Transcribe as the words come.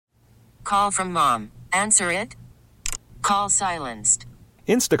Call from mom. Answer it. Call silenced.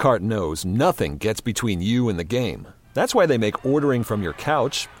 Instacart knows nothing gets between you and the game. That's why they make ordering from your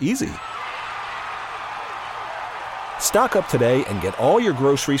couch easy. Stock up today and get all your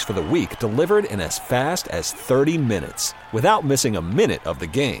groceries for the week delivered in as fast as 30 minutes without missing a minute of the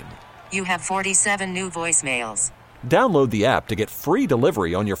game. You have 47 new voicemails. Download the app to get free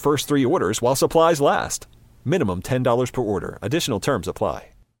delivery on your first 3 orders while supplies last. Minimum $10 per order. Additional terms apply.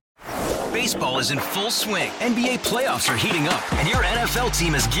 Baseball is in full swing. NBA playoffs are heating up, and your NFL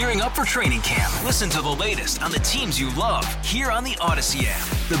team is gearing up for training camp. Listen to the latest on the teams you love here on the Odyssey app.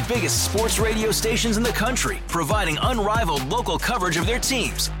 The biggest sports radio stations in the country, providing unrivaled local coverage of their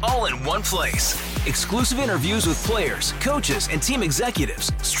teams, all in one place. Exclusive interviews with players, coaches, and team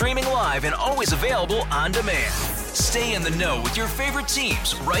executives, streaming live and always available on demand. Stay in the know with your favorite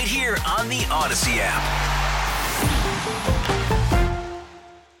teams right here on the Odyssey app.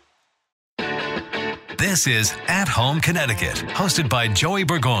 This is At Home Connecticut, hosted by Joey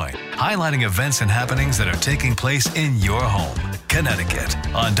Burgoyne, highlighting events and happenings that are taking place in your home, Connecticut,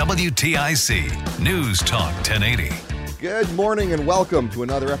 on WTIC News Talk 1080. Good morning and welcome to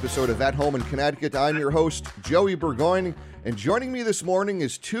another episode of At Home in Connecticut. I'm your host, Joey Burgoyne, and joining me this morning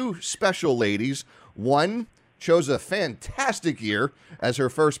is two special ladies. One chose a fantastic year as her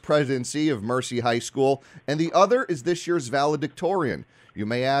first presidency of Mercy High School, and the other is this year's valedictorian. You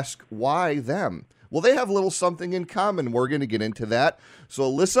may ask, why them? Well, they have a little something in common. We're going to get into that.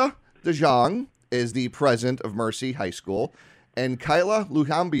 So Alyssa DeJong is the president of Mercy High School, and Kyla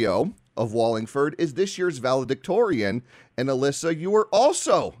Luhambio of Wallingford is this year's valedictorian. And Alyssa, you were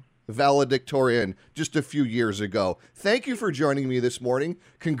also valedictorian just a few years ago. Thank you for joining me this morning.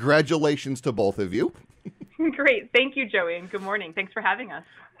 Congratulations to both of you. Great. Thank you, Joey, and good morning. Thanks for having us.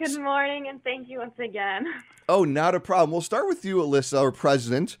 Good morning, and thank you once again. Oh, not a problem. We'll start with you, Alyssa, our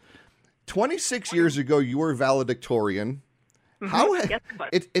president. 26 years ago, you were valedictorian. How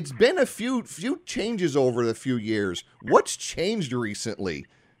it's been a few changes over the few years. What's changed recently?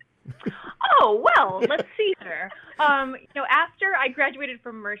 Oh, well, let's see here. After I graduated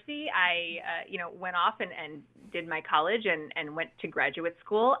from Mercy, I went off and did my college and went to graduate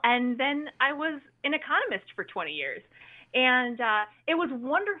school, and then I was an economist for 20 years. And it was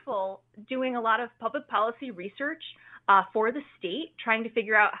wonderful doing a lot of public policy research for the state, trying to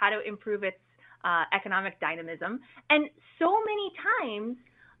figure out how to improve its economic dynamism. And so many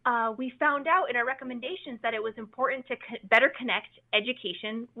times we found out in our recommendations that it was important to better connect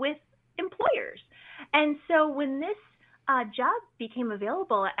education with employers. And so when this job became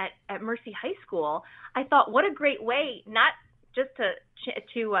available at Mercy High School, I thought, what a great way, not just to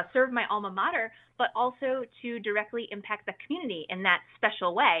serve my alma mater, but also to directly impact the community in that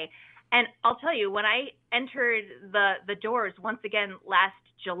special way. And I'll tell you, when I entered the doors once again last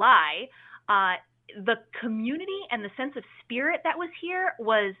July, the community and the sense of spirit that was here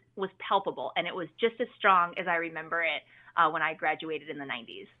was palpable, and it was just as strong as I remember it when I graduated in the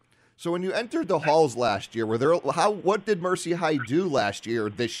 90s. So when you entered the halls last year, what did Mercy High do last year,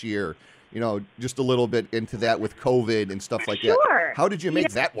 this year? Just a little bit into that with COVID and stuff like that. Sure. How did you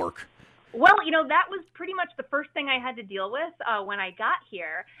make that work? Well, that was pretty much the first thing I had to deal with when I got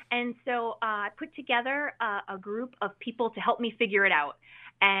here. And so I put together a group of people to help me figure it out.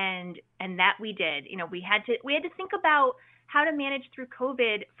 And that we did. We had to think about how to manage through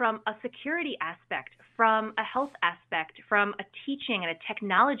COVID from a security aspect, from a health aspect, from a teaching and a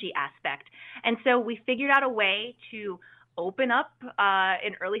technology aspect. And so we figured out a way to open up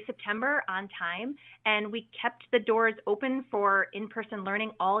in early September on time, and we kept the doors open for in-person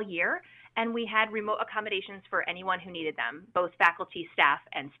learning all year. And we had remote accommodations for anyone who needed them, both faculty, staff,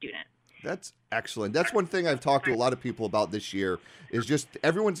 and student. That's excellent. That's one thing I've talked to a lot of people about this year is just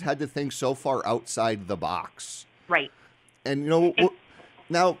everyone's had to think so far outside the box. Right. And,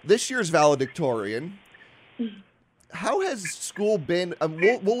 now this year's valedictorian, how has school been?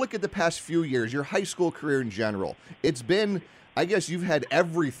 We'll look at the past few years, your high school career in general. It's been, I guess you've had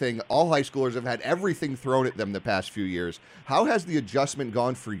everything. All high schoolers have had everything thrown at them the past few years. How has the adjustment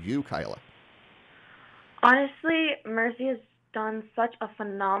gone for you, Kyla? Honestly, Mercy has done such a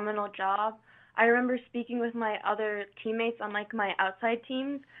phenomenal job. I remember speaking with my other teammates on my outside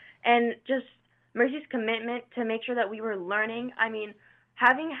teams, and just Mercy's commitment to make sure that we were learning. I mean,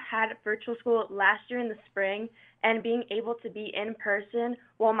 having had virtual school last year in the spring and being able to be in person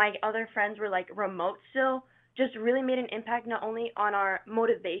while my other friends were remote still just really made an impact not only on our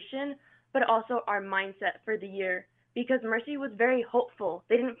motivation, but also our mindset for the year. Because Mercy was very hopeful.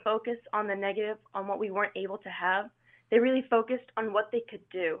 They didn't focus on the negative, on what we weren't able to have. They really focused on what they could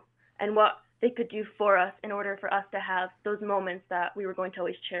do and what they could do for us in order for us to have those moments that we were going to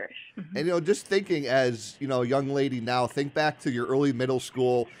always cherish. And, just thinking as, a young lady now, think back to your early middle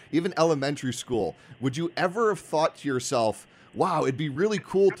school, even elementary school. Would you ever have thought to yourself, wow, it'd be really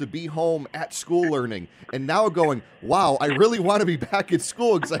cool to be home at school learning? And now going, wow, I really want to be back at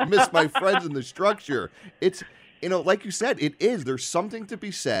school because I miss my friends and the structure. It's, like you said, it is. There's something to be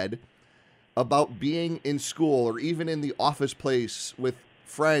said about being in school or even in the office place with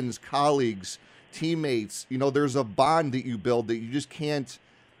friends, colleagues, teammates. There's a bond that you build that you just can't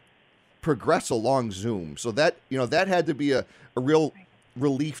progress along Zoom. So that, that had to be a real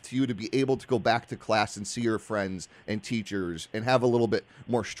relief to you to be able to go back to class and see your friends and teachers and have a little bit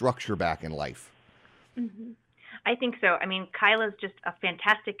more structure back in life. Mm-hmm. I think so. I mean, Kyla's just a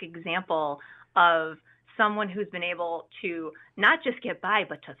fantastic example of someone who's been able to not just get by,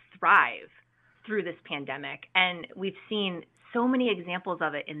 but to thrive through this pandemic. And we've seen so many examples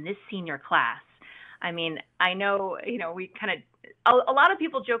of it in this senior class. I mean, I know, we a lot of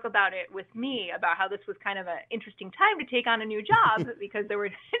people joke about it with me about how this was kind of an interesting time to take on a new job because it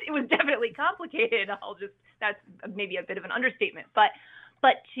was definitely complicated. That's maybe a bit of an understatement, but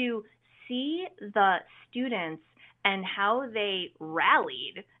to see the students and how they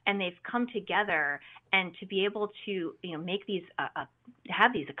rallied and they've come together and to be able to, make these,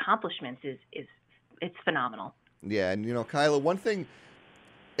 have these accomplishments it's phenomenal. Yeah, and Kyla, one thing,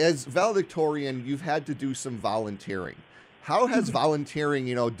 as valedictorian, you've had to do some volunteering. How has volunteering,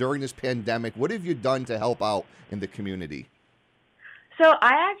 during this pandemic, what have you done to help out in the community? So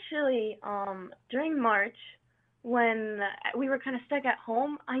I actually, during March, when we were kind of stuck at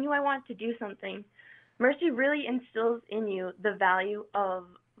home, I knew I wanted to do something. Mercy really instills in you the value of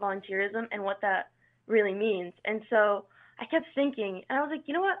volunteerism and what that really means. And so I kept thinking, and I was like,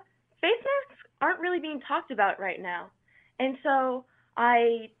 you know what? Face masks aren't really being talked about right now. And so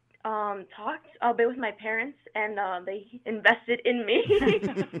I talked a bit with my parents, and they invested in me.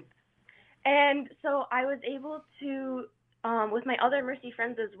 And so I was able to, with my other Mercy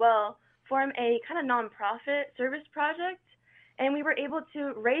friends as well, form a kind of nonprofit service project. And we were able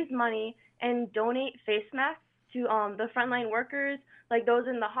to raise money and donate face masks to the frontline workers, like those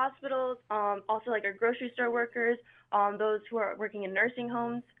in the hospitals, also like our grocery store workers, those who are working in nursing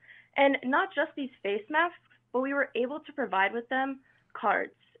homes. And not just these face masks, but we were able to provide with them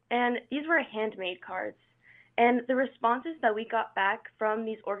cards. And these were handmade cards. And the responses that we got back from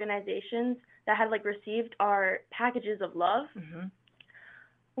these organizations that had received our packages of love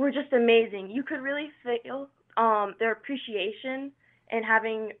were just amazing. You could really feel their appreciation and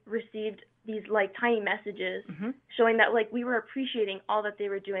having received these tiny messages showing that we were appreciating all that they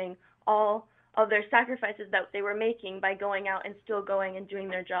were doing, all of their sacrifices that they were making by going out and still going and doing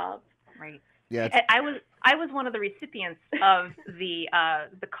their job. Right. Yeah. I was one of the recipients of the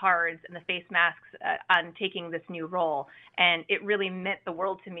cards and the face masks on taking this new role, and it really meant the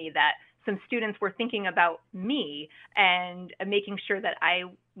world to me that some students were thinking about me and making sure that I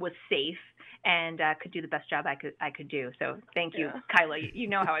was safe and could do the best job I could do. So thank you, Kyla. You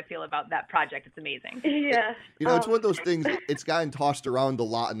know how I feel about that project. It's amazing. Yeah. It's one of those things, it's gotten tossed around a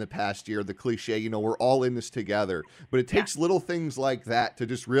lot in the past year, the cliche, we're all in this together. But it takes little things like that to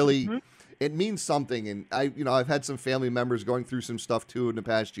just really, it means something. And I've had some family members going through some stuff too in the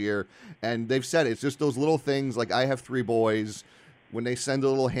past year. And they've said it's just those little things, like I have 3 boys. When they send a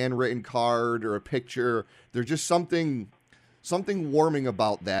little handwritten card or a picture, there's just something warming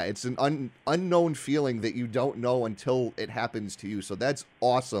about that. It's an unknown feeling that you don't know until it happens to you. So that's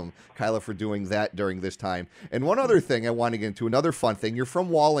awesome, Kyla, for doing that during this time. And one other thing I want to get into, another fun thing. You're from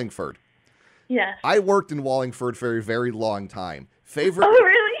Wallingford. Yes. I worked in Wallingford for a very long time. Favorite? Oh,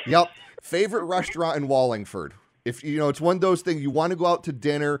 really? Yep. Favorite restaurant in Wallingford. If it's one of those things you want to go out to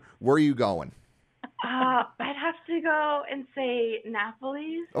dinner, where are you going? I'd have to go and say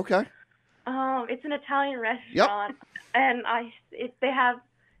Napoli's. Okay. It's an Italian restaurant, and they have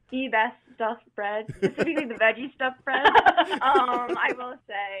the best stuffed bread, specifically the veggie stuffed bread. I will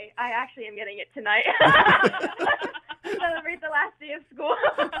say, I actually am getting it tonight. Celebrate the last day of school.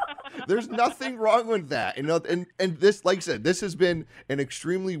 There's nothing wrong with that. And this, like I said, this has been an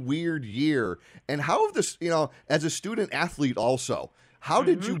extremely weird year. And how have this, as a student athlete also, how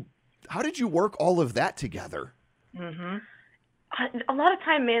did you work all of that together? A lot of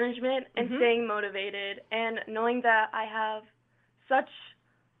time management and staying motivated and knowing that I have such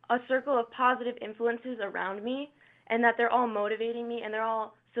a circle of positive influences around me and that they're all motivating me and they're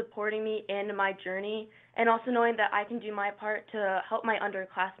all supporting me in my journey, and also knowing that I can do my part to help my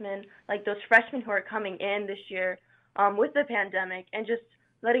underclassmen, like those freshmen who are coming in this year with the pandemic, and just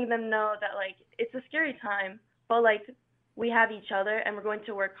letting them know that it's a scary time, but we have each other and we're going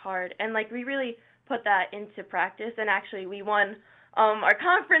to work hard. And like we really put that into practice, and actually we won our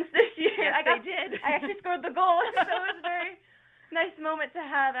conference this year. Yes, I did. I actually scored the goal, so it was a very nice moment to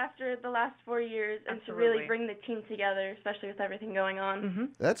have after the last 4 years, and Absolutely. to really bring the team together, especially with everything going on. Mm-hmm.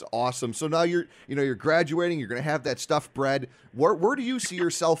 That's awesome. So now you're graduating. You're going to have that stuffed bread. Where do you see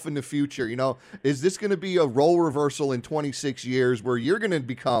yourself in the future? Is this going to be a role reversal in 26 years where you're going to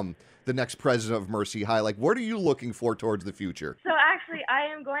become the next president of Mercy High? Like, what are you looking for towards the future? So actually,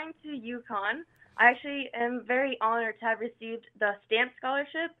 I am going to UConn. I actually am very honored to have received the STAMP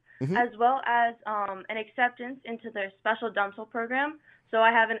scholarship, as well as an acceptance into their special dental program. So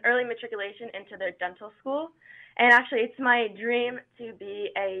I have an early matriculation into their dental school. And actually, it's my dream to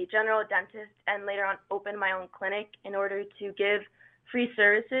be a general dentist and later on open my own clinic in order to give free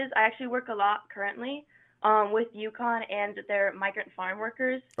services. I actually work a lot currently with UConn and their migrant farm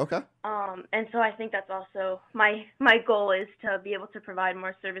workers. Okay. And so I think that's also my goal, is to be able to provide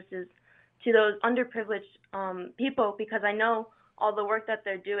more services to those underprivileged people, because I know all the work that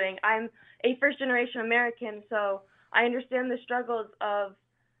they're doing. I'm a first-generation American, so I understand the struggles of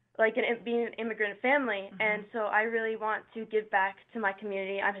being an immigrant family, and so I really want to give back to my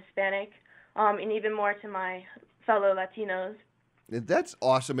community. I'm Hispanic, and even more to my fellow Latinos. That's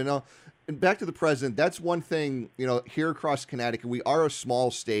awesome. And back to the president, that's one thing, here across Connecticut, we are a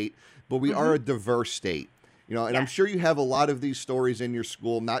small state, but we are a diverse state. And I'm sure you have a lot of these stories in your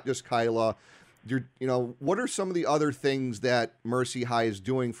school, not just Kyla. What are some of the other things that Mercy High is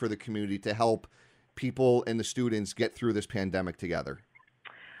doing for the community to help people and the students get through this pandemic together?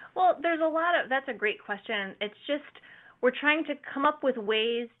 Well, that's a great question. It's just, we're trying to come up with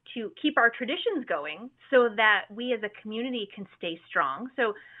ways to keep our traditions going so that we as a community can stay strong.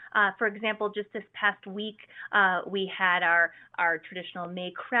 So, for example, just this past week, we had our traditional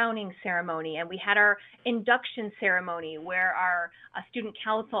May crowning ceremony, and we had our induction ceremony where our student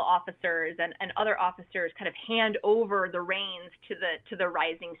council officers and other officers kind of hand over the reins to the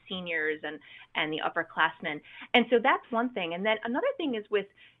rising seniors and the upperclassmen. And so that's one thing. And then another thing is with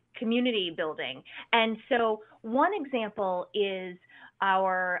community building. And so one example is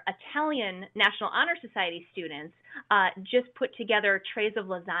our Italian National Honor Society students just put together trays of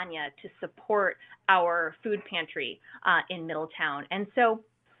lasagna to support our food pantry in Middletown. And so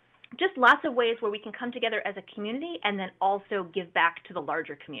just lots of ways where we can come together as a community and then also give back to the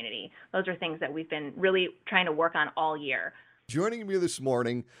larger community. Those are things that we've been really trying to work on all year. Joining me this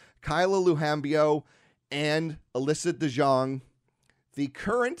morning, Kyla Luhambio and Alyssa DeJong, the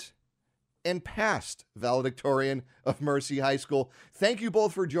current and past valedictorian of Mercy High School. Thank you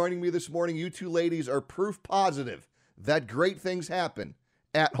both for joining me this morning. You two ladies are proof positive that great things happen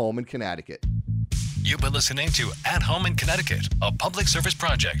at home in Connecticut. You've been listening to At Home in Connecticut, a public service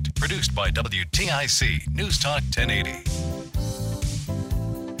project produced by WTIC News Talk 1080.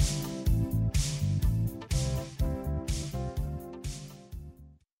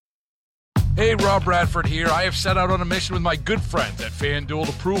 Hey, Rob Bradford here. I have set out on a mission with my good friends at FanDuel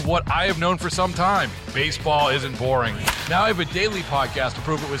to prove what I have known for some time. Baseball isn't boring. Now I have a daily podcast to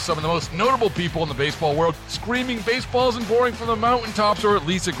prove it with some of the most notable people in the baseball world, screaming baseball isn't boring from the mountaintops, or at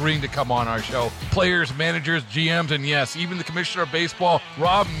least agreeing to come on our show. Players, managers, GMs, and yes, even the commissioner of baseball,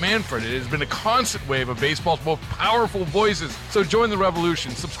 Rob Manfred. It has been a constant wave of baseball's most powerful voices. So join the revolution.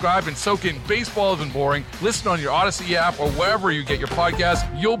 Subscribe and soak in Baseball Isn't Boring. Listen on your Odyssey app or wherever you get your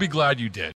podcasts. You'll be glad you did.